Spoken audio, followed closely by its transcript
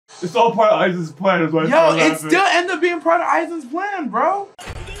It's all part of Aizen's plan. Is why yo, it still ended up being part of Aizen's plan, bro.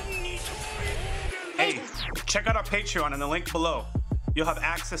 Hey, check out our Patreon in the link below. You'll have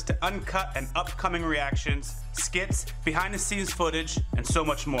access to uncut and upcoming reactions, skits, behind-the-scenes footage, and so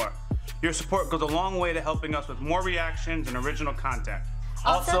much more. Your support goes a long way to helping us with more reactions and original content.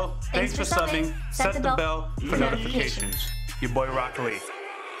 Also, thanks for subbing. Set the bell for notifications. Your boy YaBoyRockLee.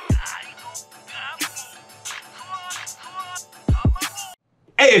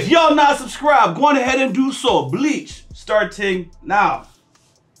 Hey, if y'all not subscribed, go on ahead and do so. Bleach, starting now.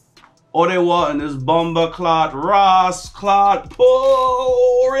 All they want is bomber clot, Ross clot,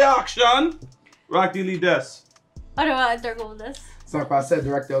 pull reaction. YaBoyRockLee des. What do I go with this? So like I said,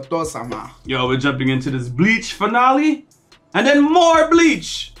 director Otosama. Yo, we're jumping into this Bleach finale, and then more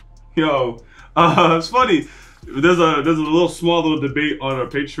Bleach. Yo, it's funny. There's a little debate on our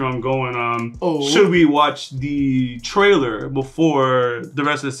Patreon going. Should we watch the trailer before the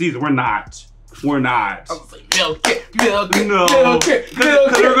rest of the season? We're not. We're not. I was like, milk it, no. Because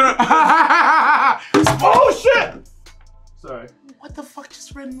we're gonna. Oh shit! Sorry. What the fuck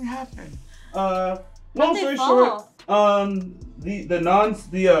just randomly happened? Long story short, the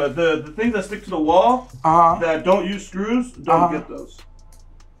things that stick to the wall that don't use screws, don't get those.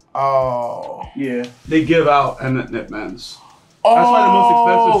 Oh. Yeah, they give out and it mends. Oh. That's why the most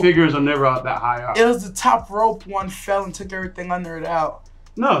expensive figures are never out that high up. It was the top rope one fell and took everything under it out.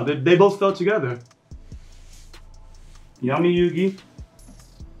 No, they both fell together. Yami Yugi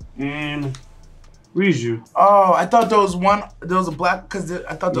and Riju. Oh, I thought there was a black, because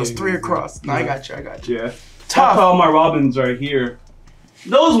I thought there was three across. No, I got you. Yeah. Tough. All my Robins right here.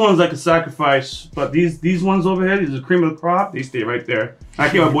 Those ones I could sacrifice, but these ones over here, these are cream of the crop, they stay right there. I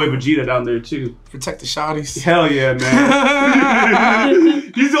keep my boy Vegeta down there too. Protect the shawties. Hell yeah,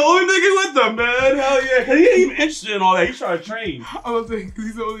 man. He's the only nigga with them, man. Hell yeah. Cause he ain't even interested in all that. He's trying to train. I was like, because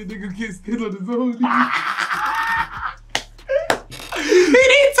he's the only nigga who can't stand on his own. He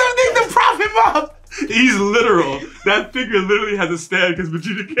needs something to prop him up. He's literal. That figure literally has a stand because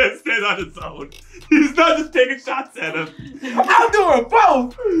Vegeta can't stand on his own. He's not just taking shots at him. I'm doing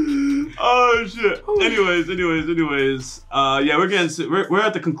both. Oh shit. Anyways. Yeah, we're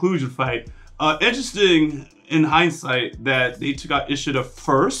at the conclusion fight. Interesting in hindsight that they took out Ishida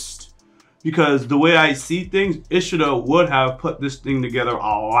first, because the way I see things, Ishida would have put this thing together a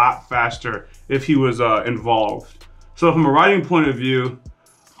lot faster if he was involved. So from a writing point of view,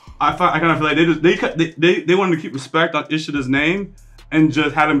 I kind of feel like they wanted to keep respect on Ishida's name and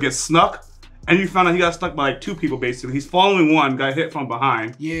just had him get snuck. And you found out he got stuck by like two people basically. He's following one, got hit from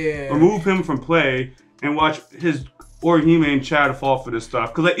behind. Yeah. Remove him from play and watch his Orihime and Chad fall for this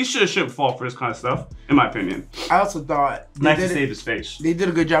stuff. Because like Ishida shouldn't fall for this kind of stuff, in my opinion. I also thought nice to save his face. They did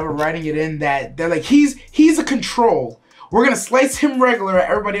a good job of writing it in that they're like, he's a control. We're gonna slice him regular,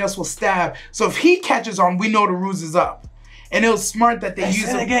 everybody else will stab. So if he catches on, we know the ruse is up. And it was smart that they used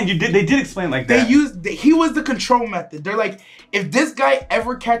it again. They did explain like that. He was the control method. They're like, if this guy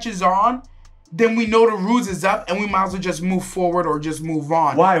ever catches on, then we know the ruse is up and we might as well just move forward or just move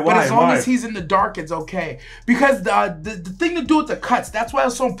on. But as long as he's in the dark, it's okay. Because the thing to do with the cuts, that's why it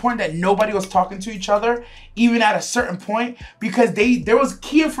was so important that nobody was talking to each other, even at a certain point, because there was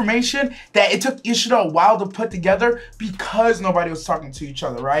key information that it took Ishida a while to put together because nobody was talking to each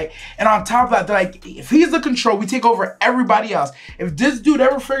other, right? And on top of that, they're like, if he's the control, we take over everybody else. If this dude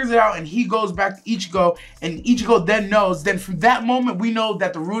ever figures it out and he goes back to Ichigo, and Ichigo then knows, then from that moment, we know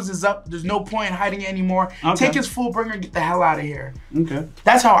that the ruse is up. There's no point in hiding it anymore. Okay. Take his full bringer and get the hell out of here. Okay.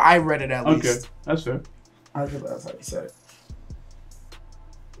 That's how I read it, at least. Okay, that's fair. I think that's how you said it.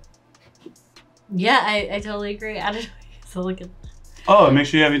 Yeah, I totally agree. I don't know. So look at. Oh, make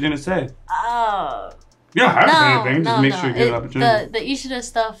sure you have anything to say. Oh. You don't have to say anything. Just make sure you get an opportunity. The Ishida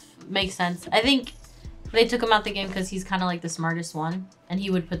stuff makes sense. I think they took him out the game because he's kind of like the smartest one, and he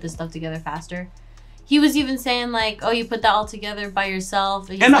would put this stuff together faster. He was even saying like, "Oh, you put that all together by yourself."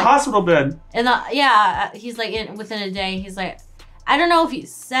 In the hospital bed. Yeah, he's like within a day. He's like, I don't know if he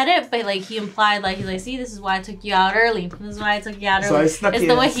said it, but like he implied like he's like, see, this is why I took you out early. This is why I took you out early. So I snuck it's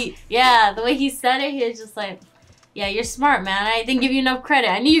the way the way he said it. He was just like, yeah, you're smart, man. I didn't give you enough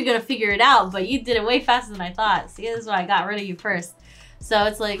credit. I knew you were gonna figure it out, but you did it way faster than I thought. See, this is why I got rid of you first. So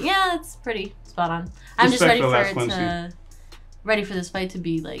it's like, yeah, it's pretty spot on. I'm just ready for this fight to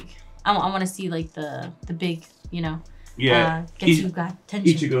be like. I want to see like the big, you know. Yeah. Getsu got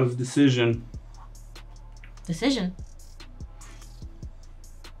tension. Ichigo's decision. Decision.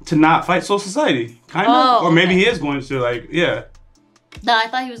 To not fight Soul Society, kind of, or maybe he is going to, like, yeah. No, I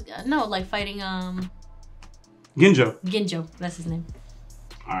thought he was like fighting Ginjo. Ginjo, that's his name.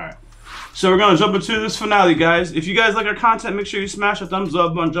 All right. So we're gonna jump into this finale, guys. If you guys like our content, make sure you smash a thumbs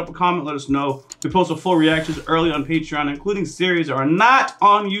up button, drop a comment, let us know. We post a full reactions early on Patreon, including series that are not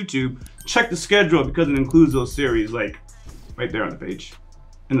on YouTube. Check the schedule because it includes those series, like right there on the page,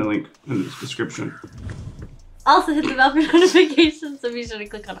 in the link in the description. Also hit the bell for notifications, so be sure to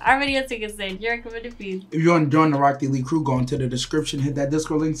click on our video so you can stay in your recommended feed. If you want to join the YaBoyRockLee crew, go into the description, hit that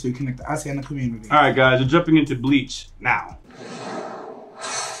Discord link so you connect to us and the community. All right, guys, we're jumping into Bleach now.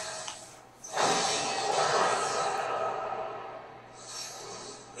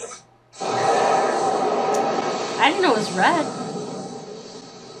 I didn't know it was red.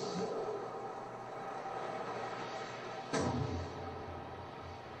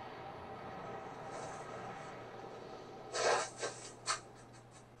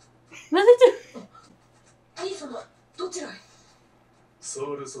 What did they do? 兄様、どちらへ？ソ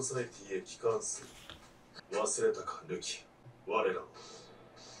ウルソサエティへ帰還する。忘れたか、ルキ。我らも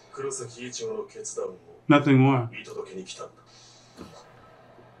黒崎一護の決断を Nothing more. 見届けに来たんだ。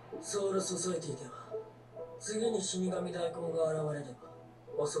ソウルソサエティでは次に死神大根が現れれば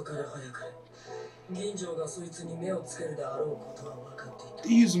遅かれ早かれ銀城がそいつに目をつけるであろうことは分かっていた。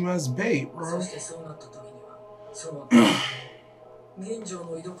 They use him as bait, bro. そしてそうなった時にはその銀城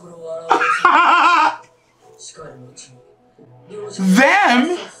の居所を現れしかるのうちに両者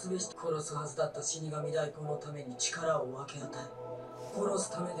Them? 殺すはずだった死神大根のために力を分け与え殺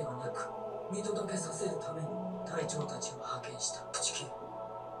すためではなく見届けさせるために隊長たちを派遣した。プチキ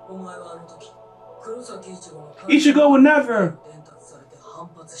お前はあの時黒崎一護の Ichigo would never. 伝達されて反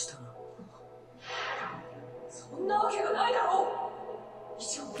発したな。そんなわけがないだろう。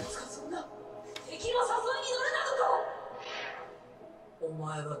一護がつかそんな敵の誘いに乗るなどと。お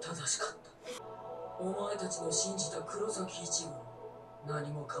前は正しかった。お前たちの信じた黒崎一護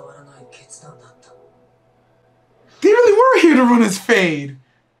何も変わらない決断だった。 They really were here to run his fade.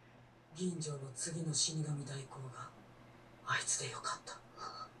 銀城の次の死神大根があいつでよかった。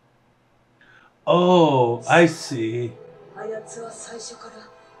 Oh, I see. あやつは最初から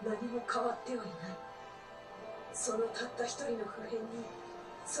何も変わってはいない。そのたった一人の普遍に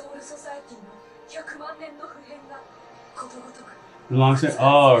ソウルソサエティの100万年の普遍がことごとく。 Long time.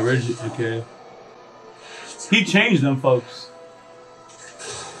 Oh, Reggie. Okay. He changed them, folks.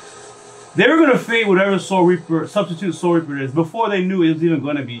 They were gonna fade whatever Soul Reaper, substitute Soul Reaper is before they knew it was even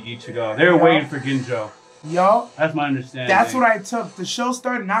gonna be Ichigo. They were waiting for Ginjo. Yo, that's my understanding. That's what I took. The show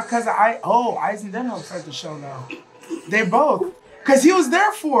started not because Aizen did help start the show now. They both. Because he was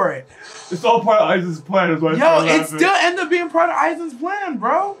there for it. It's all part of Aizen's plan. Is what Yo, it still ended up being part of Aizen's plan,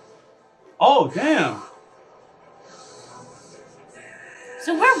 bro. Oh, damn.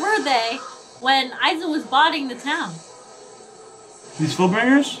 So where were they when Aizen was botting the town? These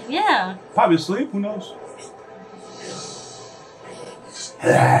Fullbringers? Yeah. Probably asleep. Who knows?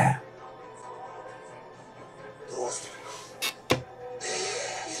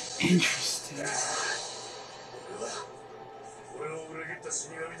 Interesting.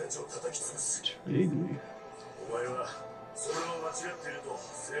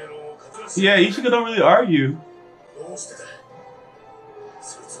 Yeah, Ichigo don't really argue.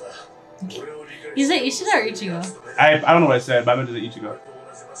 You said Ishida or Ichigo? I don't know what I said, but I meant to say Ichigo.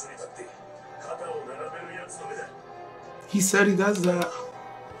 He said he does that.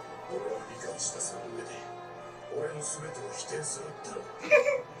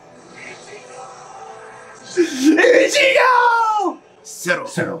 Ichigo!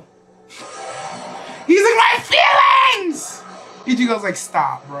 Settle. He's in my feelings! Ichigo's like,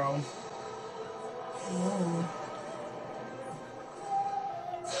 stop, bro. Whoa.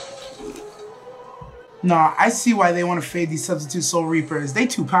 Nah, I see why they want to fade these substitute Soul Reapers. They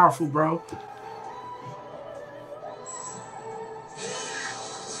too powerful, bro.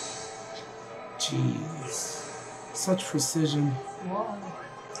 Jeez. Such precision. Whoa.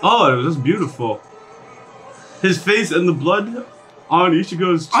 Oh, it was just beautiful. His face and the blood on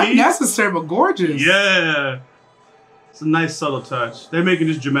Ichigo's cheek. Unnecessary, but gorgeous. Yeah. It's a nice subtle touch. They're making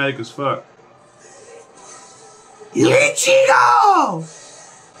this dramatic as fuck. Ichigo!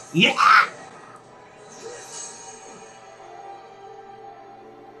 Yeah!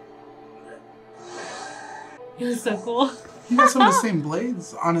 It was so cool. He got some of the same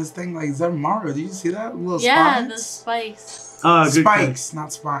blades on his thing, like Zemaru. Did you see that? Little yeah, spines? the spikes. Good Spikes,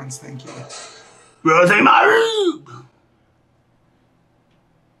 not spines, thank you. Zemaru!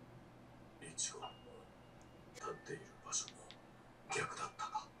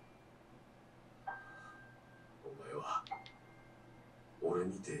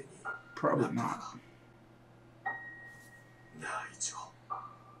 Probably not.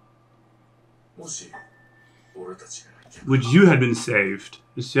 Would you have been saved?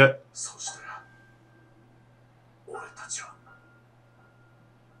 Just yet.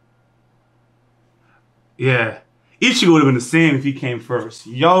 Yeah. Ichigo would have been the same if he came first.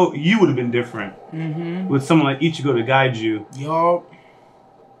 Yo, you would have been different. With someone like Ichigo to guide you. Yo.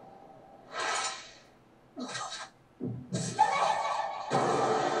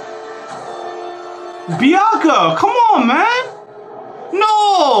 Bianca, come on, man.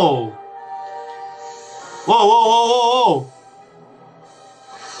 No. Whoa, whoa, whoa, whoa,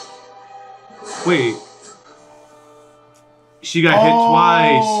 whoa. Wait. She got hit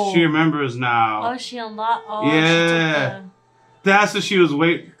twice. She remembers now. Oh, she unlocked. Oh, yeah. That's what she was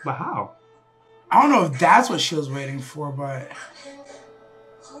waiting. But how? I don't know if that's what she was waiting for, but.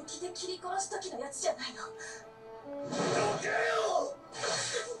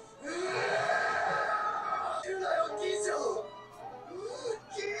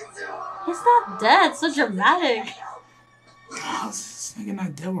 He's not dead. So dramatic. Oh, this nigga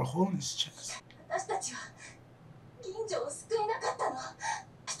not dead with a hole in his chest.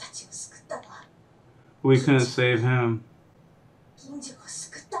 We couldn't save him.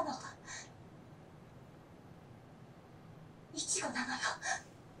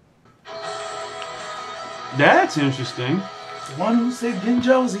 That's interesting. The one who saved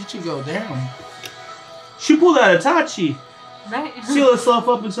Ginjo is Ichigo. Damn. She pulled out Itachi. Right? Sealed herself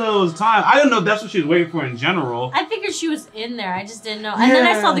up until it was time. I didn't know if that's what she was waiting for in general. I figured she was in there. I just didn't know. And then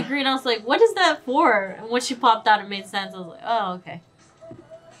I saw the green. I was like, what is that for? And when she popped out, it made sense. I was like, oh, okay.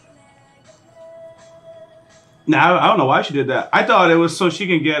 Now, I don't know why she did that. I thought it was so she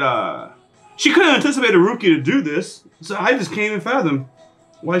can get, She couldn't anticipate a rookie to do this. So I just can't even fathom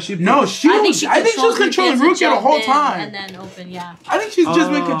why she... No, I think she was controlling Rukia the whole time. And then open, yeah. I think she's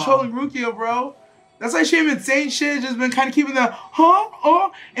just been controlling Rukia, bro. That's why she ain't been saying shit, just been kind of keeping the,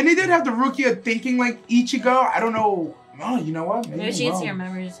 and they did have the Rukia thinking like Ichigo. I don't know. Oh, you know what? Maybe she gets your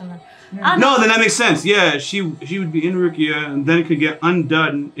memories or something. Yeah. No, then that makes sense. Yeah, she would be in Rukia and then it could get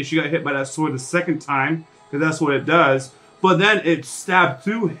undone if she got hit by that sword the second time, because that's what it does. But then it stabbed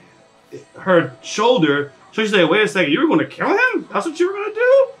through her shoulder. So she said, wait a second, you were going to kill him? That's what you were going to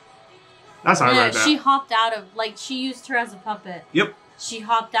do? That's how I read that. She hopped out of, like, she used her as a puppet. Yep. She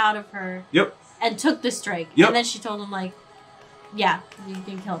hopped out of her. Yep. And took the strike. Yep. And then she told him, like, yeah, you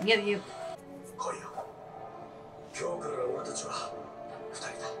can kill him. Yeah, you.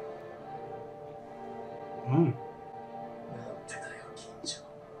 Hmm.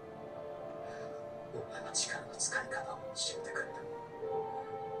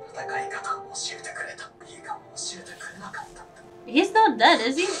 He's not dead,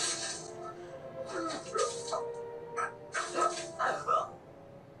 is he?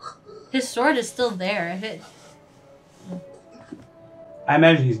 His sword is still there. I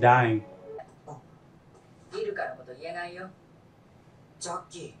imagine he's dying.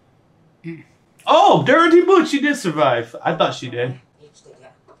 Oh, Dirty Boots, she did survive. I thought she did.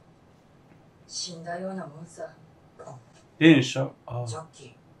 They didn't show. Oh.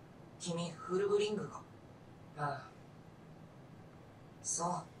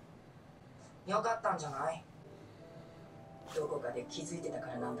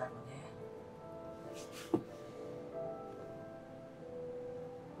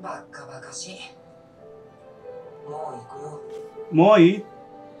 Moi? I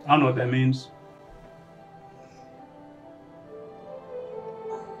don't know what that means.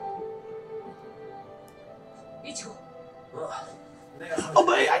 Oh,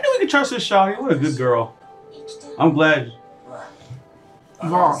 but I knew we could trust this Shawty. What a good girl. I'm glad.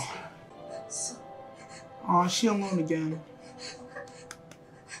 Wow. Oh, she alone again.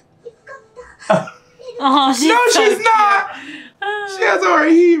 Oh, she's no, so she's not. She has her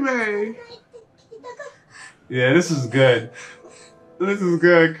Hime. Yeah, this is good. This is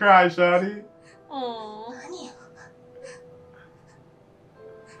good. Cry, Shawty. Aww.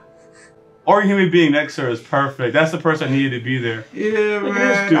 Or human being next to her is perfect. That's the person that needed to be there. Yeah,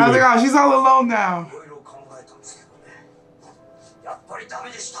 man. I was like, oh, she's all alone now.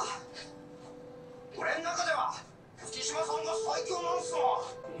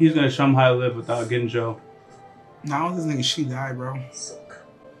 He's gonna show him how to live without Ginjo. No, this nigga, she died, bro.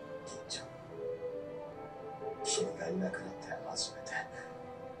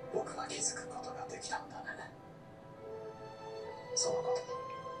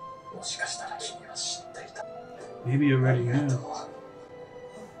 Maybe you already knew.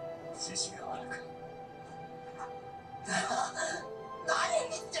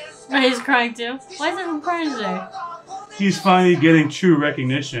 He's crying too. Why is everyone crying today? He's finally getting true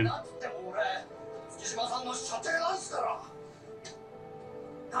recognition.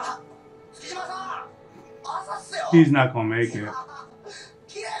 He's not gonna make it.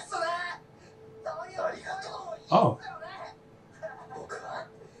 Oh.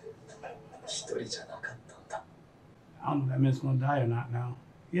 I don't know if that man's gonna die or not now.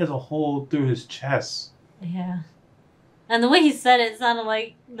 He has a hole through his chest. Yeah. And the way he said it sounded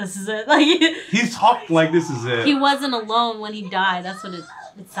like this is it. Like he's talking like this is it. He wasn't alone when he died. That's what it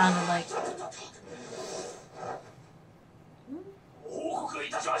sounded like.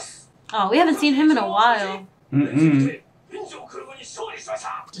 Oh, we haven't seen him in a while.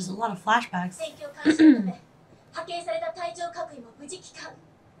 Just a lot of flashbacks.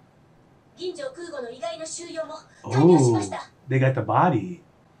 Oh, they got the body.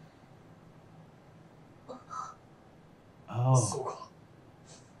 Oh.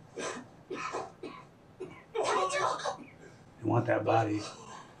 They want that body.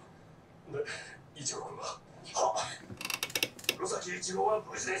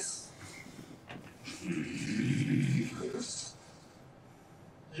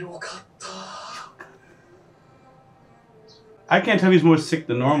 I can't tell if he's more sick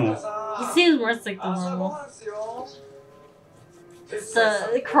than normal. He seems more sick than normal.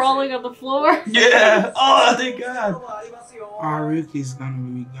 The crawling on the floor. Yeah. Oh, thank God. Haruki's gonna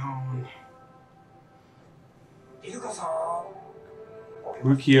be gone.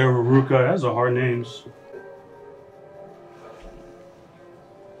 Rukia, Ruka, those are hard names.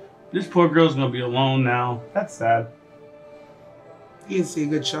 This poor girl's gonna be alone now. That's sad. You can see a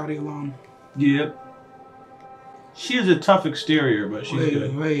good shotty alone. Yep. She has a tough exterior, but she's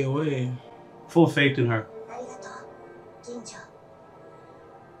good. Wait. Full faith in her.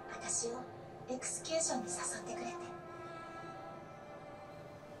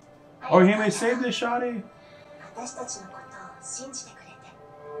 Or he may save this shotty.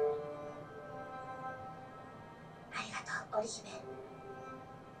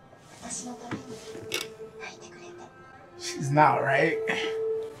 She's not right.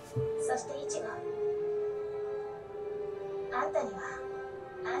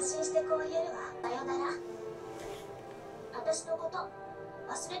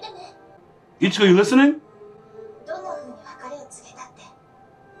 Ichigo, you listening?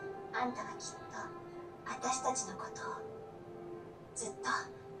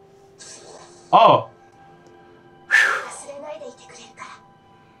 Oh.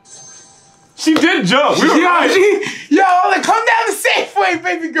 She did jump. We were right. Like, come down the safe way,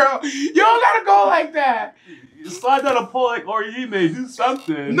 baby girl. You don't gotta go like that. Slide down a pole like Orihime. Do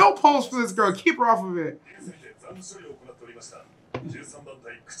something. No poles for this girl. Keep her off of it.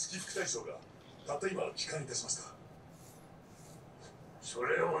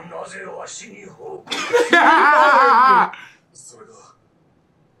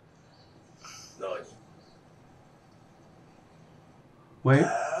 Wait.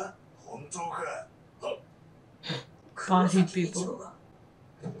 Body people.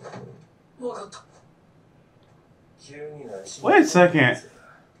 Wait a second.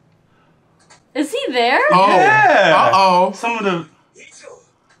 Is he there? Oh. Yeah. Uh-oh. Some of the... He just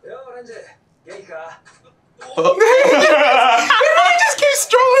keeps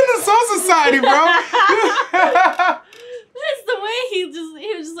strolling the Soul Society, bro. That's the way he was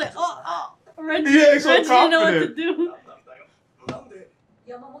just like, oh. Reggie, Yeah, he's so Reggie didn't know what to confident. do.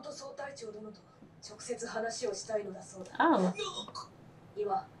 Oh.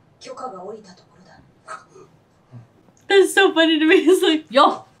 That's so funny to me. He's like,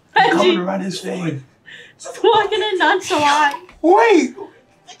 yo, Coming Reggie. around his face. Just walking in nonchalant. Wait.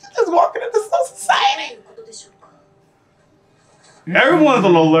 Just walking into Soul Society. Everyone's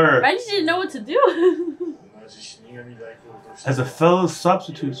on alert. Reggie didn't know what to do. As a fellow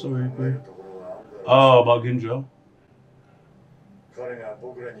substitute, sorry. Oh, about Ginjo.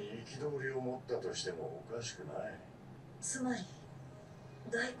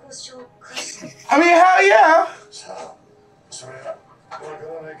 I mean, hell yeah.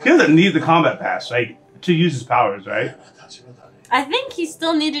 He doesn't need the combat pass, right? To use his powers, right? I think he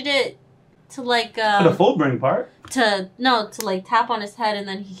still needed it to like For the full bring part. to like tap on his head and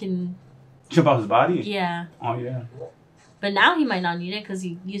then he can Jump out his body. yeah. Oh yeah. But now he might not need it because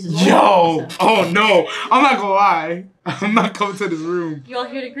he uses. Yo. So. Oh no. I'm not gonna lie. I'm not coming to this room. You all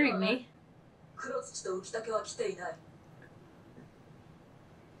here to greet me?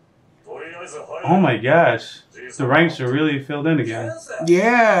 Oh my gosh. The ranks are really filled in again.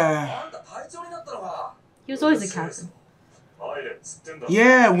 Yeah. He was always a captain.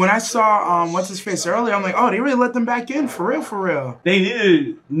 Yeah, when I saw what's his face earlier, I'm like, oh, they really let them back in for real. They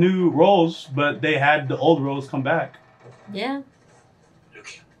needed new roles, but they had the old roles come back. Yeah.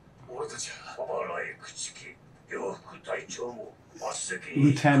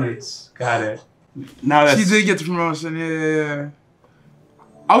 Lieutenants. Got it. Now that she did get the promotion. Yeah.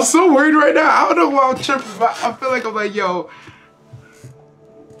 I'm so worried right now. I don't know why I'm tripping, but I feel like I'm like, yo.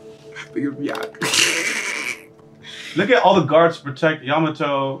 Look at all the guards to protect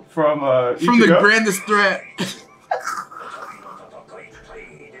Yamato from the grandest threat.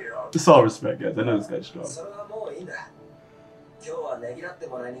 It's all respect, guys. I know this guy's strong.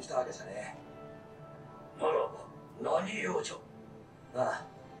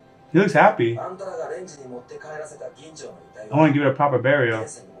 He looks happy. I want to give it a proper burial.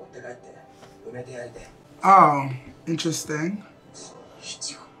 Oh, interesting.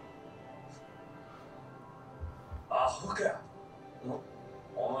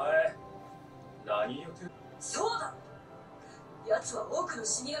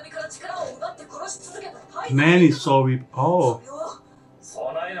 Man, he's so oh.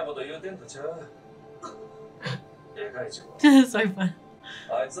 That's so fun.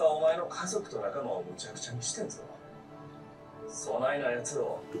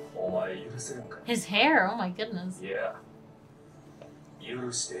 His hair, oh my goodness.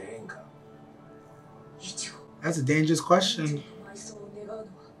 That's a dangerous question.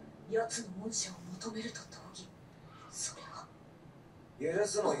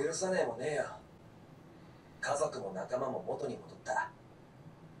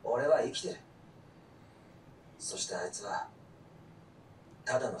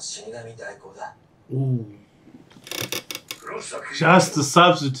 Ooh. Just a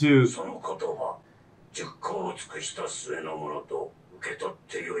substitute.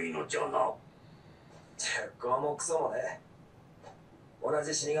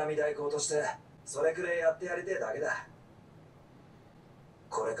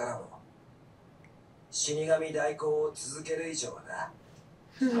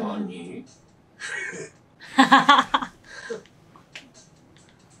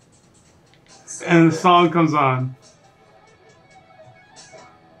 And the song comes on.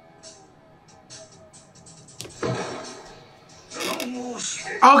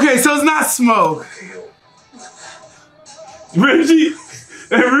 Okay, so it's not smoke. Reggie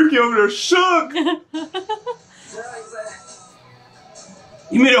and Ricky over there shook.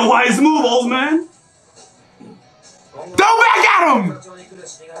 You made a wise move, old man. Go back at him!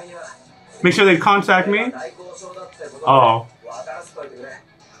 Make sure they contact me. Oh.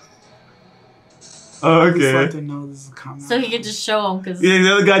 Okay. So he could just show him because yeah,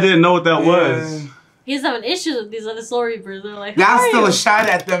 the other guy didn't know what that was. He's having issues with these other Soul Reapers. They're like, that's still a shot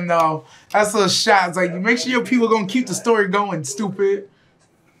at them though. That's still a shot. It's like make sure your people gonna keep the story going, stupid.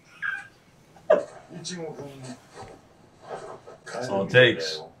 That's all it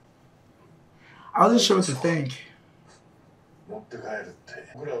takes. I was just sure what to think.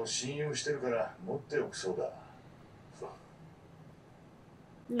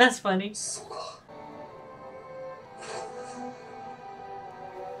 That's funny. So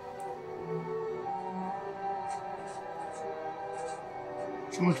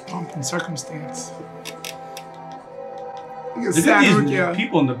much pomp and circumstance. Look at these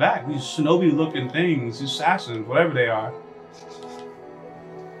people in the back, these shinobi-looking things, these assassins, whatever they are.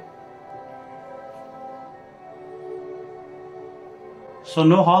 So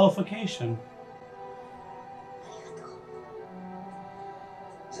no holification.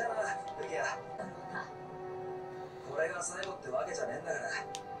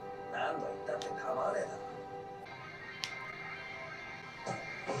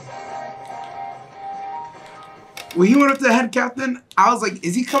 When he went up to the head captain, I was like,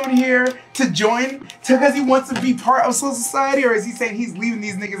 is he coming here to join because he wants to be part of Soul Society, or is he saying he's leaving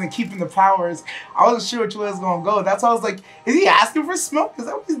these niggas and keeping the powers? I wasn't sure which way it was going to go. That's why I was like, is he asking for smoke? Is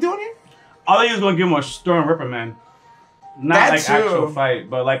that what he's doing here? I think he was going to give him a stern reprimand. Not that like too. Actual fight,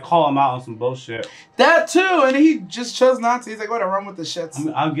 but like call him out on some bullshit. That too, and he just chose not to. He's like, "What? I run with the shits."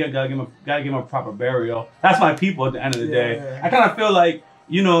 Gotta give him a proper burial. That's my people at the end of the day. I kind of feel like,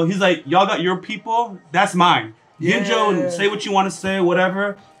 you know, he's like, y'all got your people, that's mine. Ginjo, say what you want to say,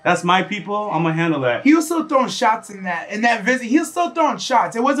 whatever. That's my people. I'm gonna handle that. He was still throwing shots in that visit. He was still throwing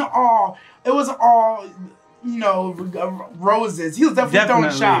shots. It wasn't all. You know, roses. He was definitely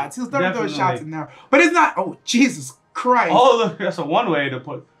throwing shots. He was definitely throwing shots in there. But it's not. Oh, Jesus Christ. Oh, look, that's a one way to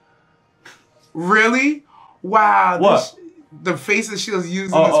put. Really? Wow. What? The faces she was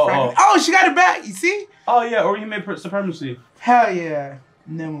using as pregnant. Oh, she got it back. You see? Oh, yeah. Or he made supremacy. Hell yeah.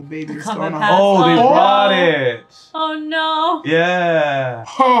 Nemo baby. Oh, they brought it. Oh, no. Yeah.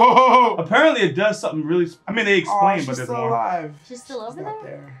 Oh. Apparently, it does something really. I mean, they explain, but there's more. Alive. She's still over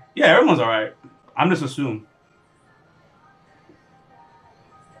there? Yeah, everyone's all right. I'm just assuming.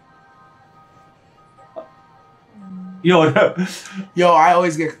 Yo, I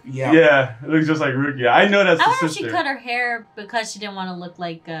always get Yeah, it looks just like Rukia. I know that's I the wonder if sister. she cut her hair because she didn't want to look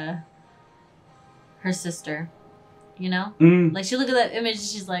like her sister. You know? Like she looked at that image and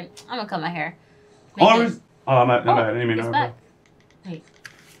she's like, I'm gonna cut my hair. I'm not, I didn't even know. Back. Wait.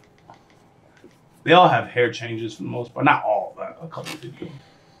 They all have hair changes for the most part. Not all, but a couple of people.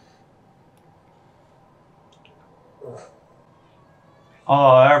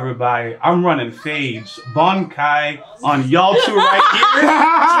 Oh, everybody. I'm running fades. Bonkai on y'all two right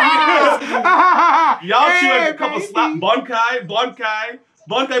here. Y'all two have a couple slap. Bonkai.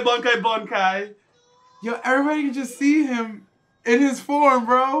 Yo, everybody can just see him in his form,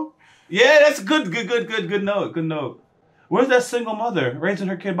 bro. Yeah, that's good note. Where's that single mother raising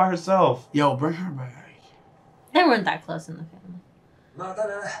her kid by herself? Yo, bring her back. They weren't that close in the family.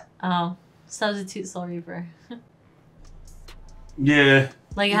 Oh, substitute Soul Reaper. Yeah.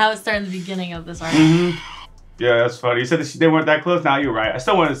 Like how it started in the beginning of this arc. Yeah, that's funny. You said that they weren't that close. Now you're right. I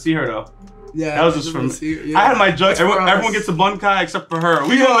still wanted to see her though. Yeah, that was just from. I had my judge. Everyone gets a Bunkai except for her.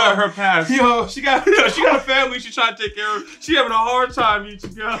 We don't let her pass. Yo, she got a family she's trying to take care of. She having a hard time,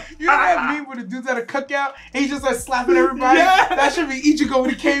 Ichigo. You know that meme where the dude's at a cookout and he's just like slapping everybody? Yeah. That should be Ichigo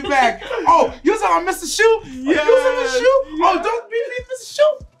when he came back. Oh, you was on Mr. Shoe? Yeah. You was on Mr. Shoe? Yeah. Oh, don't beat me, Mr.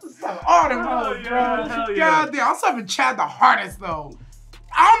 Shoe. All them hoes, bro. God damn, I'm slapping Chad the hardest though.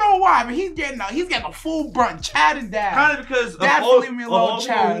 I don't know why, but he's getting a full brunt. Chad and Dad. Kind of because Dad, of all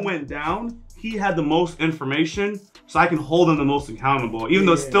people who went down, he had the most information, so I can hold him the most accountable, even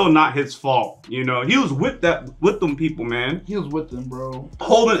though it's still not his fault. You know, he was with them people, man. He was with them, bro.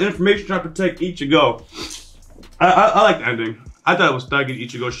 Holding information, trying to protect Ichigo. I like the ending. I thought it was thugging.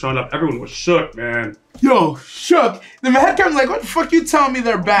 Ichigo showing up. Everyone was shook, man. Yo, shook. The head captain's like, what the fuck you telling me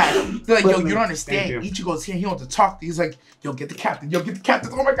they're bad? They're like, yo, you don't understand. Ichigo's here. He wants to talk to you. He's like, yo, get the captain. Yo, get the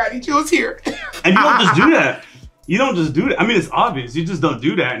captain. Oh my God, Ichigo's here. And you don't just do that. You don't just do that. I mean, it's obvious. You just don't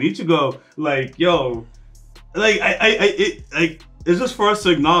do that. And Ichigo, like, yo, like, it's just for us to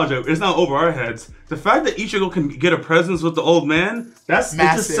acknowledge it. It's not over our heads. The fact that Ichigo can get a presence with the old man, it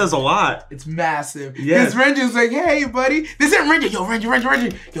just says a lot. It's massive. Yes. Renji's like, hey, buddy. This isn't Renji. Yo,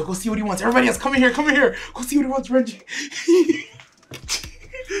 Renji. Yo, go see what he wants. Everybody else, come here. Go see what he wants, Renji.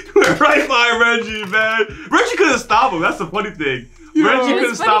 We're right by Renji, man. Renji couldn't stop him. That's the funny thing. Renji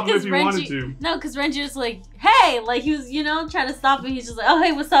couldn't stop him if he wanted to. No, because Renji was like, hey, like he was, trying to stop him. He's just like, oh,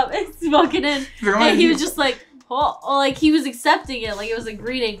 hey, what's up? He's walking in. And he was just like, like he was accepting it, like it was a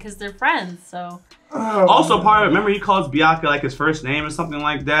greeting because they're friends. So also part of it, remember he calls Byakuya like his first name or something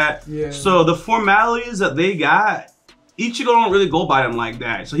like that. Yeah. So the formalities that they got, Ichigo don't really go by them like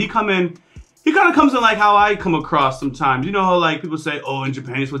that. So he kind of comes in like how I come across sometimes. You know how like people say, oh, in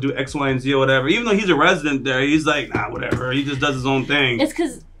Japan he's supposed to do X, Y, and Z or whatever. Even though he's a resident there, he's like, nah, whatever. He just does his own thing.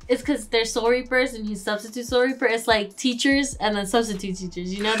 It's because they're Soul Reapers and he's substitute Soul Reaper. It's like teachers and then substitute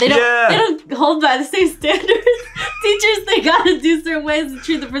teachers. You know, they don't hold by the same standards. Teachers, they gotta do certain ways and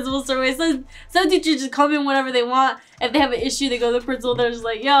treat the principal certain ways. Some teachers just come in whenever they want. If they have an issue, they go to the principal. They're just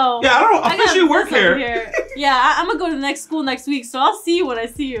like, yo, yeah, I officially work here. Yeah, I'm gonna go to the next school next week, so I'll see you when I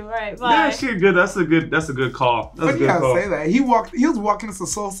see you. All right, bye. Yeah, shit, good. That's a good call. That's a good call. Say that. He was walking into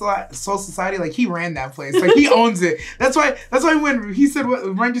Soul Society like he ran that place. Like he owns it. That's why when he said what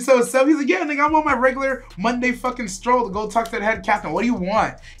Ranger said was up, he's like, yeah, nigga, I'm on my regular Monday fucking stroll to go talk to the head captain. What do you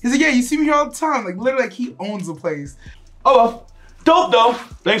want? He's like, yeah, you see me here all the time. Like literally, like he owns the place. Oh well. Dope though.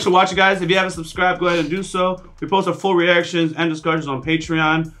 Thanks for watching, guys. If you haven't subscribed, go ahead and do so. We post our full reactions and discussions on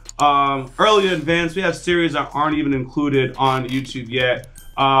Patreon. Early in advance, we have series that aren't even included on YouTube yet.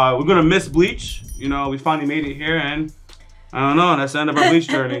 We're gonna miss Bleach. You know, we finally made it here, and I don't know. That's the end of our Bleach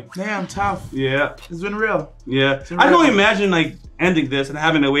journey. Damn, tough. Yeah. It's been real. Yeah. I can only imagine like ending this and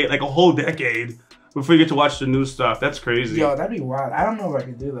having to wait like a whole decade before you get to watch the new stuff. That's crazy. Yo, that'd be wild. I don't know if I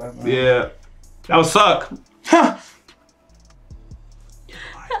could do that, man. Yeah. That would suck.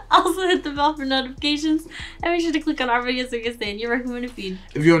 Also hit the bell for notifications and make sure to click on our videos so you can stay in your recommended feed.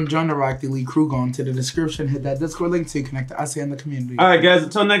 If you're enjoying the YaBoyRockLee crew, go into the description, hit that Discord link to connect to us and the community. Alright guys,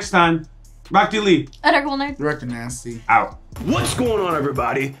 until next time, YaBoyRockLee. Nerd. Director Nasty. Out. What's going on,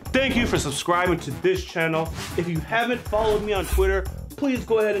 everybody? Thank you for subscribing to this channel. If you haven't followed me on Twitter, please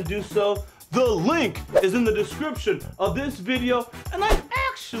go ahead and do so. The link is in the description of this video, and I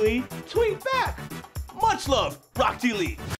actually tweet back. Much love, YaBoyRockLee.